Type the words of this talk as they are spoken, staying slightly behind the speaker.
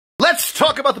Let's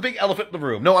talk about the big elephant in the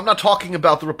room. No, I'm not talking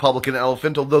about the Republican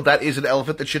elephant, although that is an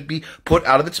elephant that should be put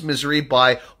out of its misery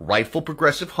by rightful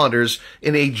progressive hunters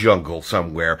in a jungle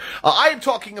somewhere. I am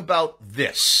talking about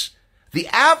this. The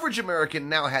average American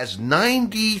now has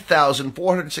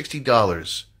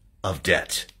 $90,460 of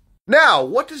debt. Now,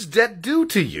 what does debt do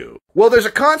to you? Well, there's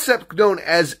a concept known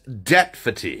as debt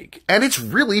fatigue, and it's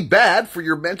really bad for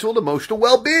your mental and emotional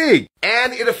well-being.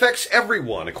 And it affects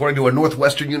everyone. According to a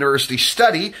Northwestern University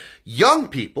study, young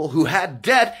people who had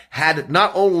debt had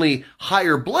not only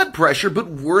higher blood pressure, but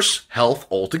worse health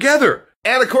altogether.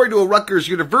 And according to a Rutgers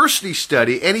University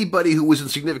study, anybody who was in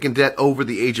significant debt over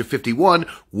the age of 51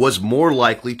 was more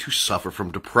likely to suffer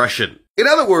from depression. In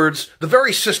other words, the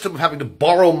very system of having to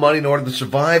borrow money in order to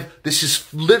survive, this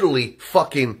is literally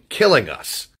fucking killing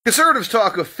us. Conservatives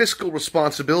talk of fiscal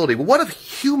responsibility. Well, what of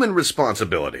human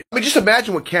responsibility? I mean, just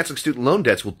imagine what canceling student loan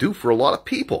debts will do for a lot of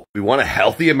people. We want a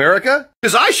healthy America?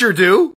 Because I sure do.